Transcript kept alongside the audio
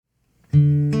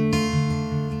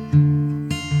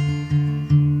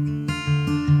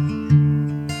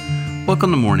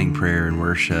Welcome to morning prayer and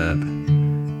worship.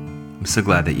 I'm so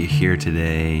glad that you're here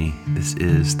today. This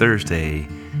is Thursday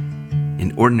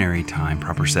in Ordinary Time,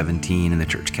 proper 17 in the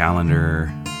church calendar.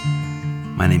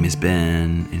 My name is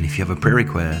Ben, and if you have a prayer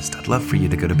request, I'd love for you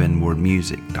to go to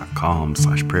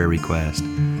benwardmusic.com/prayer request.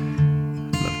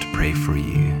 I'd love to pray for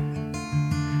you.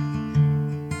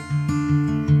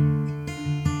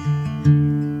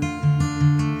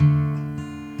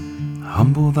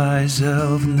 Humble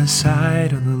thyself in the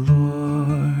sight of the Lord.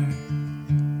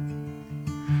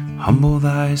 Humble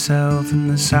thyself in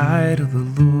the sight of the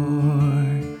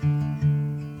Lord.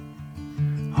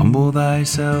 Humble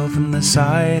thyself in the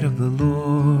sight of the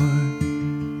Lord.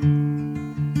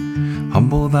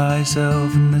 Humble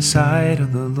thyself in the sight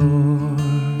of the Lord,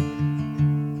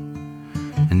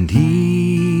 and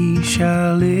He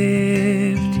shall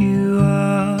lift you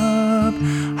up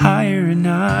higher and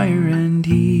higher, and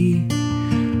He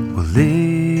will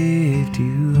lift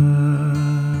you up.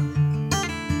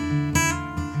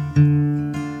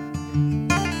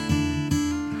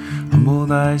 Humble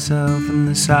thyself in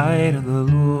the sight of the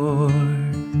Lord.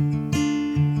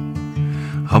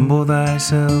 Humble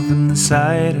thyself in the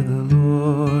sight of the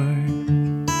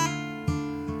Lord.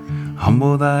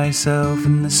 Humble thyself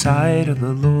in the sight of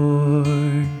the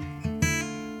Lord.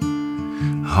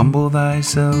 Humble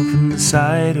thyself in the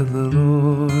sight of the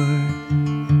Lord,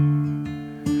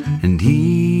 and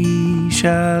He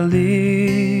shall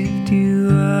lift you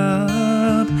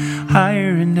up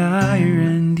higher and higher,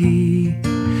 and He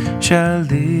shall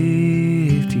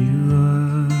lift you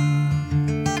up.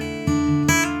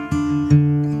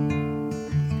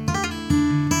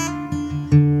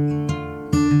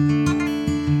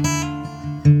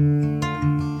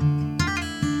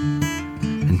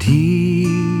 And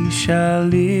He shall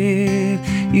lift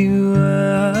you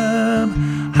up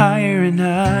higher and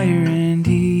higher, and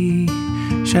He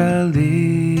shall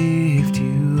lift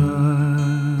you up.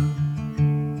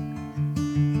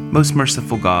 Most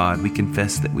merciful God, we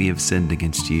confess that we have sinned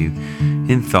against you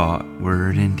in thought,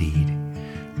 word, and deed,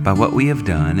 by what we have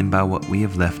done and by what we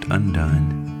have left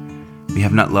undone. We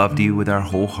have not loved you with our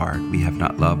whole heart. We have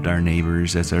not loved our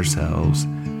neighbors as ourselves.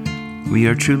 We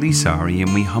are truly sorry,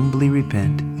 and we humbly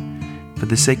repent. For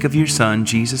the sake of your Son,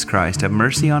 Jesus Christ, have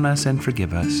mercy on us and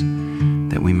forgive us,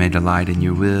 that we may delight in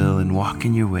your will and walk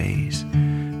in your ways,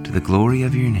 to the glory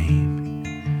of your name.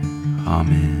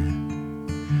 Amen.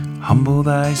 Humble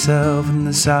thyself in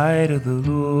the sight of the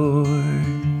Lord.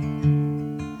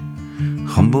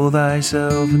 Humble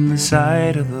thyself in the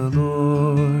sight of the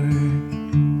Lord.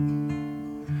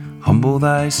 Humble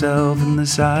thyself in the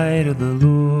sight of the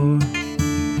Lord.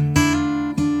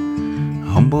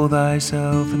 Humble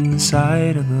thyself in the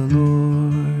sight of the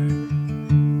Lord,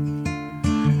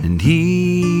 and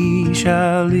He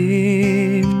shall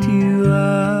lift you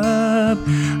up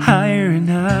higher and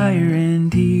higher,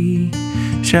 and He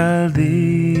shall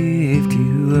lift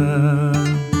you up,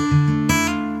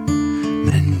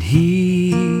 and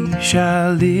He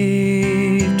shall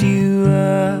lift you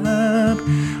up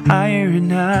higher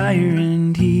and higher,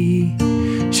 and He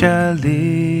shall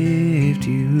lift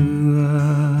you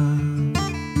up.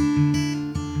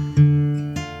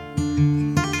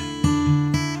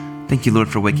 Thank you, Lord,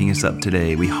 for waking us up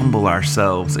today. We humble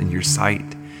ourselves in your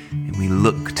sight, and we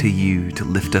look to you to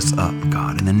lift us up,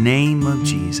 God. In the name of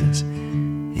Jesus,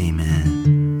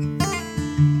 amen.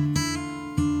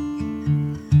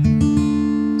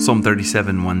 Psalm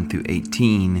 37, 1 through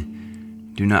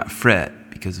 18. Do not fret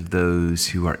because of those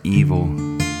who are evil,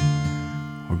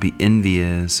 or be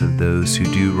envious of those who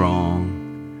do wrong.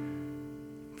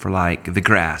 For like the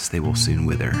grass, they will soon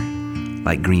wither.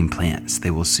 Like green plants,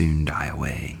 they will soon die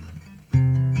away.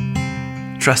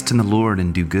 Trust in the Lord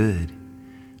and do good.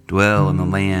 Dwell in the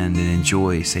land and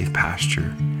enjoy safe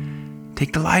pasture.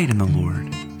 Take delight in the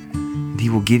Lord, and He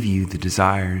will give you the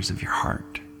desires of your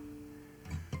heart.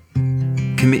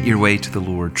 Commit your way to the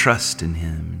Lord. Trust in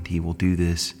Him, and He will do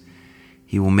this.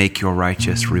 He will make your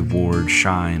righteous reward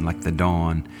shine like the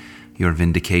dawn, your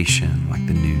vindication like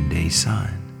the noonday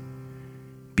sun.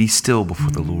 Be still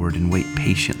before the Lord and wait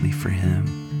patiently for Him.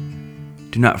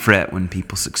 Do not fret when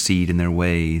people succeed in their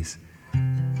ways,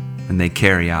 when they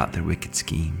carry out their wicked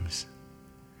schemes.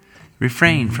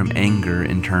 Refrain from anger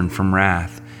and turn from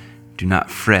wrath. Do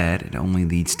not fret, it only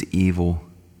leads to evil.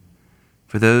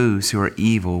 For those who are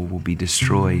evil will be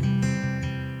destroyed,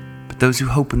 but those who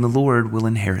hope in the Lord will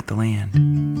inherit the land.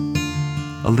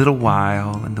 A little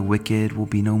while, and the wicked will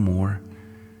be no more.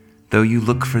 Though you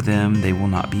look for them, they will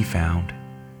not be found.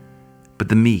 But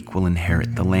the meek will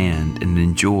inherit the land and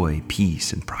enjoy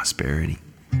peace and prosperity.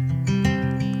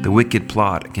 The wicked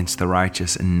plot against the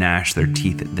righteous and gnash their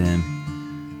teeth at them,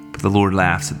 For the Lord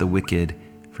laughs at the wicked,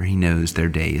 for he knows their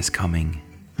day is coming.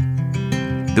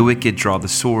 The wicked draw the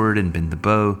sword and bend the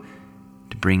bow,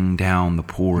 to bring down the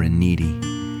poor and needy,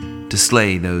 to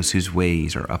slay those whose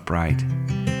ways are upright.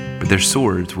 But their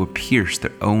swords will pierce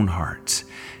their own hearts,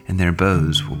 and their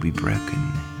bows will be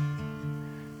broken.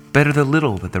 Better the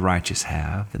little that the righteous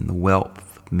have than the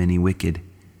wealth of many wicked.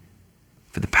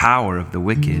 For the power of the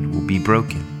wicked will be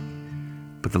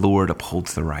broken, but the Lord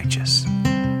upholds the righteous.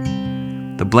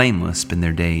 The blameless spend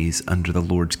their days under the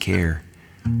Lord's care,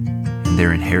 and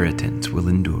their inheritance will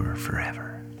endure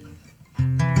forever.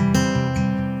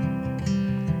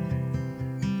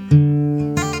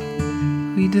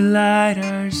 We delight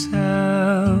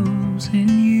ourselves in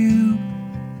you,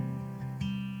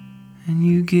 and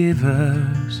you give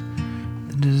us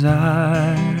the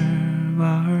desire of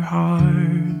our hearts.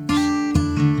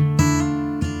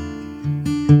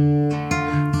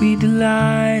 We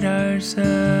delight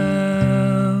ourselves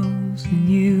in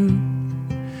you,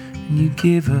 and you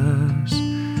give us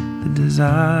the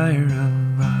desire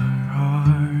of our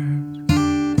hearts.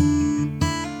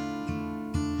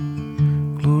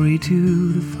 Glory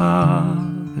to the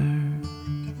Father,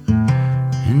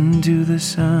 and to the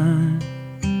Son,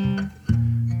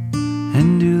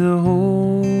 and to the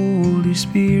Holy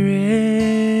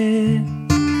Spirit,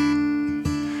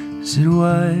 as it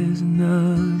was in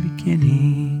the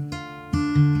beginning,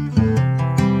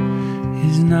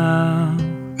 is now,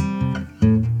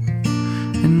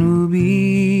 and will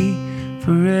be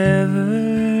forever.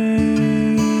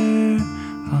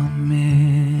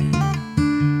 Amen.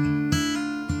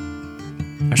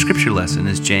 Our scripture lesson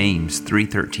is James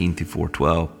 3:13 through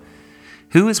 4:12.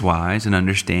 Who is wise and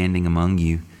understanding among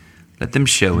you? Let them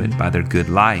show it by their good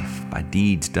life, by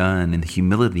deeds done in the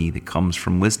humility that comes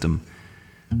from wisdom.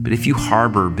 But if you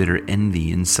harbor bitter envy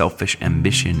and selfish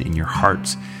ambition in your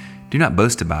hearts, do not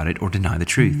boast about it or deny the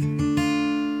truth.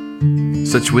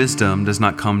 Such wisdom does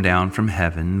not come down from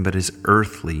heaven, but is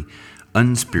earthly,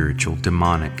 unspiritual,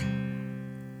 demonic.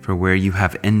 For where you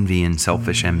have envy and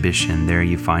selfish ambition, there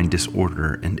you find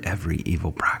disorder and every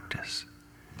evil practice.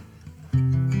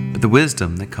 But the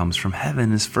wisdom that comes from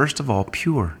heaven is first of all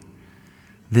pure,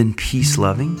 then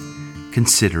peace-loving,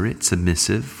 considerate,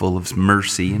 submissive, full of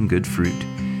mercy and good fruit,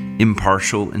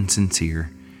 impartial and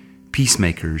sincere,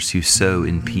 peacemakers who sow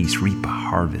in peace reap a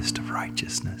harvest of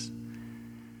righteousness.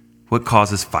 What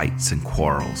causes fights and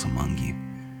quarrels among you?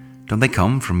 Don't they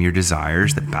come from your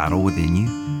desires that battle within you?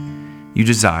 You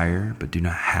desire, but do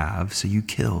not have, so you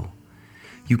kill.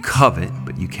 You covet,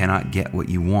 but you cannot get what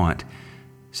you want,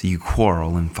 so you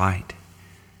quarrel and fight.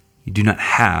 You do not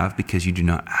have because you do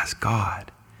not ask God.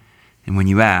 And when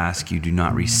you ask, you do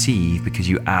not receive because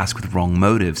you ask with wrong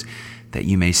motives, that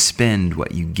you may spend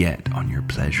what you get on your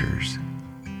pleasures.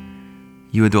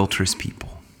 You adulterous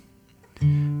people,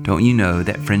 don't you know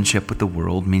that friendship with the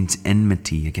world means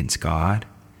enmity against God?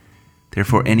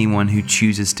 Therefore, anyone who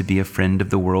chooses to be a friend of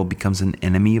the world becomes an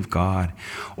enemy of God.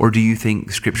 Or do you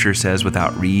think Scripture says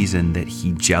without reason that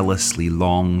He jealously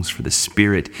longs for the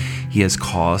Spirit He has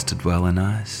caused to dwell in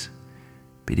us?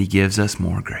 But He gives us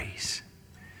more grace.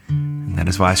 And that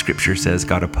is why Scripture says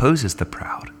God opposes the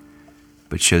proud,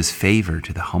 but shows favor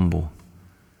to the humble.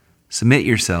 Submit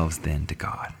yourselves then to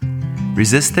God.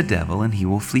 Resist the devil, and he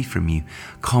will flee from you.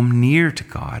 Come near to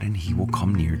God, and he will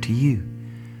come near to you.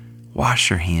 Wash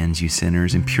your hands, you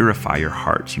sinners, and purify your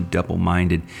hearts, you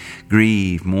double-minded.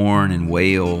 Grieve, mourn, and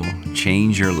wail.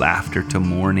 Change your laughter to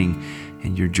mourning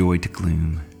and your joy to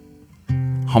gloom.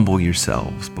 Humble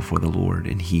yourselves before the Lord,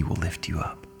 and he will lift you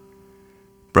up.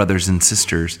 Brothers and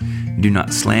sisters, do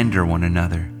not slander one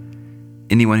another.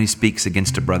 Anyone who speaks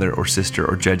against a brother or sister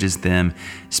or judges them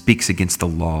speaks against the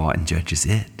law and judges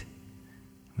it.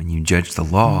 When you judge the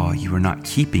law, you are not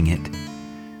keeping it,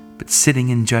 but sitting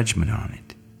in judgment on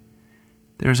it.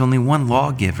 There is only one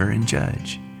lawgiver and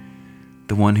judge,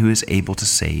 the one who is able to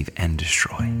save and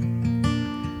destroy.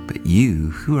 But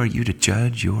you, who are you to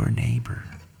judge your neighbor?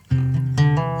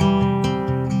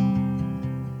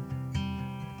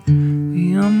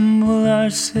 We humble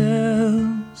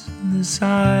ourselves in the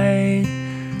sight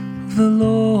of the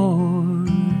Lord.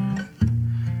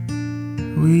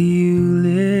 Will you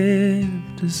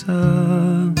lift us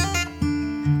up?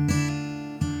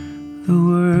 The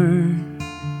word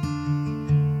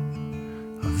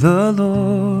of the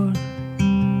Lord.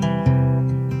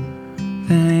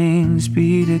 Thanks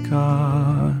be to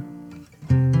God.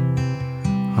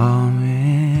 Amen.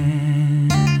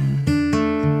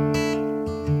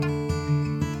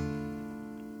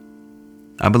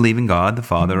 I believe in God, the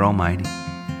Father Almighty,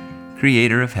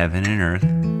 creator of heaven and earth.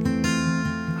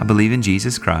 I believe in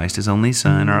Jesus Christ, his only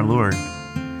Son, our Lord.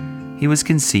 He was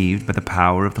conceived by the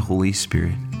power of the Holy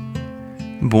Spirit.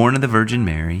 Born of the Virgin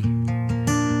Mary,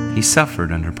 he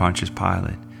suffered under Pontius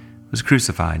Pilate, was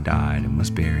crucified, died, and was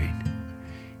buried.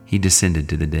 He descended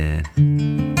to the dead.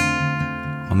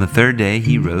 On the third day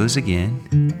he rose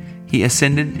again. He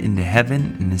ascended into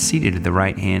heaven and is seated at the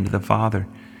right hand of the Father.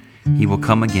 He will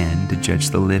come again to judge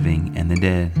the living and the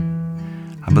dead.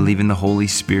 I believe in the Holy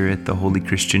Spirit, the Holy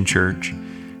Christian Church,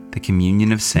 the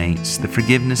communion of saints, the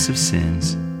forgiveness of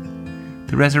sins,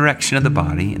 the resurrection of the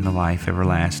body, and the life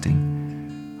everlasting.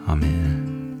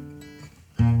 Amen.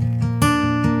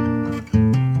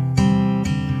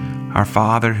 Our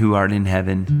Father, who art in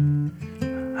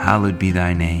heaven, hallowed be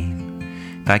thy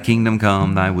name. Thy kingdom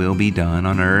come, thy will be done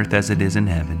on earth as it is in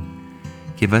heaven.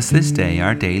 Give us this day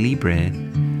our daily bread,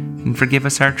 and forgive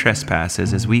us our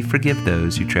trespasses as we forgive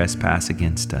those who trespass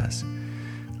against us.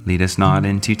 Lead us not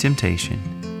into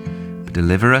temptation, but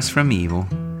deliver us from evil.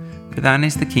 For thine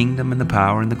is the kingdom and the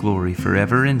power and the glory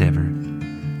forever and ever.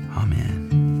 Amen.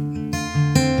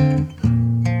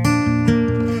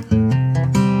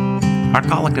 Our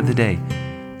collect of the day,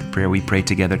 the prayer we pray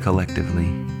together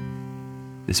collectively.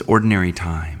 This ordinary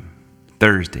time,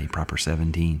 Thursday, proper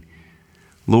 17.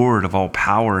 Lord of all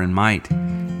power and might,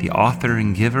 the author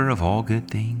and giver of all good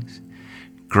things,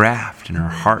 graft in our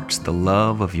hearts the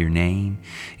love of your name,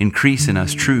 increase in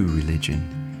us true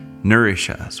religion, nourish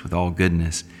us with all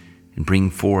goodness, and bring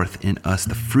forth in us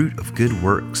the fruit of good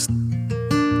works.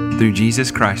 Through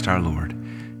Jesus Christ our Lord,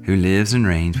 who lives and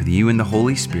reigns with you in the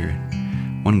Holy Spirit,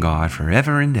 one God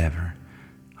forever and ever.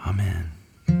 Amen.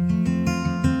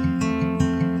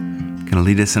 Going to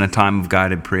lead us in a time of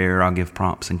guided prayer. I'll give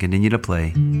prompts and continue to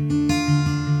pray.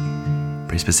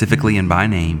 Pray specifically and by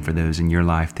name for those in your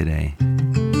life today.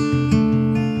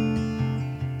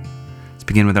 Let's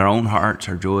begin with our own hearts,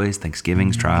 our joys,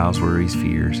 thanksgivings, trials, worries,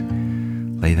 fears.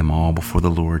 Lay them all before the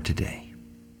Lord today.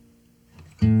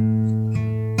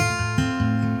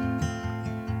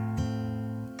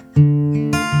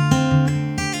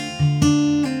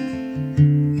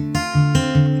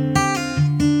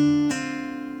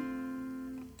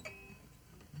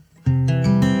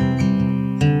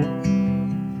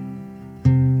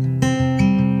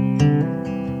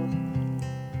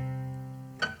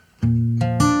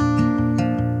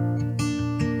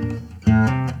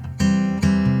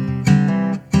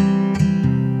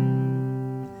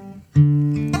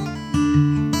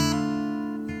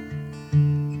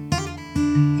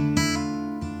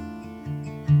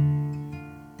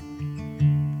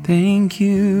 Thank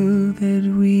you that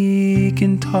we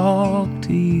can talk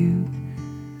to you.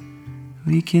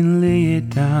 We can lay it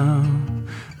down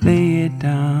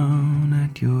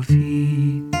at your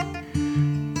feet.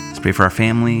 Let's pray for our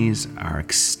families, our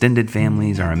extended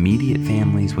families, our immediate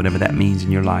families, whatever that means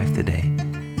in your life today.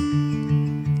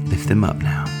 Lift them up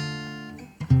now.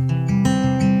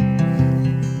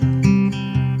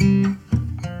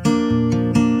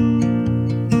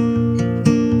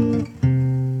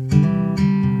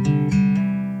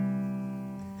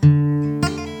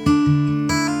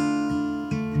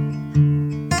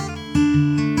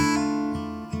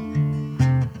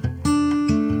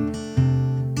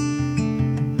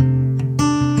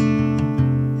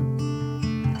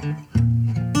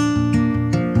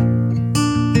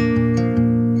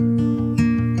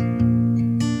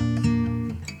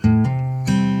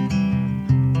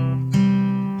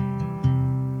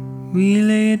 We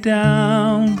lay it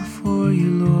down before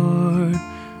you, Lord.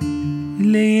 We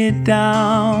lay it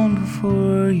down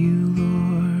before you,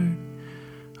 Lord.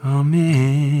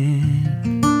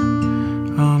 Amen.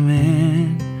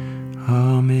 Amen.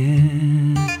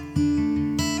 Amen.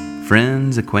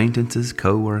 Friends, acquaintances,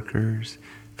 co-workers,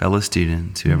 fellow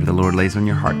students, whoever the Lord lays on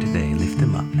your heart today, lift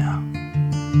them up now.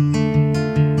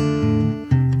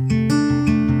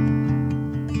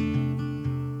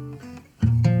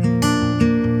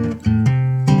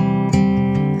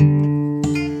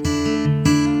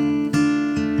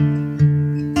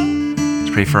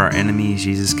 Pray for our enemies.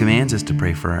 Jesus commands us to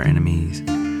pray for our enemies.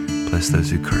 Bless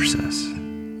those who curse us.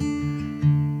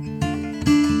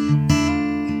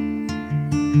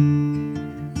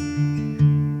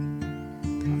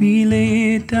 We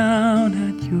lay it down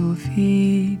at your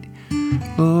feet,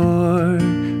 Lord.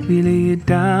 We lay it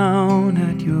down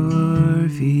at your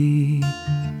feet.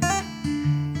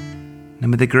 And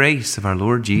may the grace of our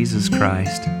Lord Jesus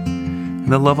Christ,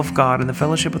 and the love of God, and the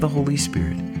fellowship of the Holy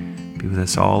Spirit be with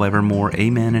us all evermore.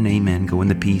 Amen and amen. Go in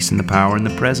the peace and the power and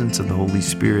the presence of the Holy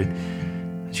Spirit.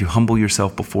 As you humble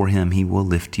yourself before Him, He will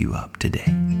lift you up today.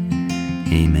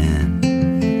 Amen.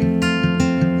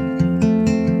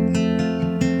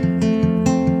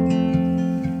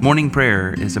 Morning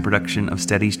Prayer is a production of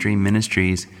Steady Stream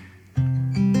Ministries.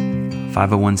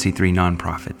 501c3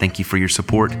 nonprofit. Thank you for your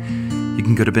support. You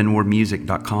can go to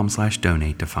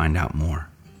benwardmusic.com/donate to find out more.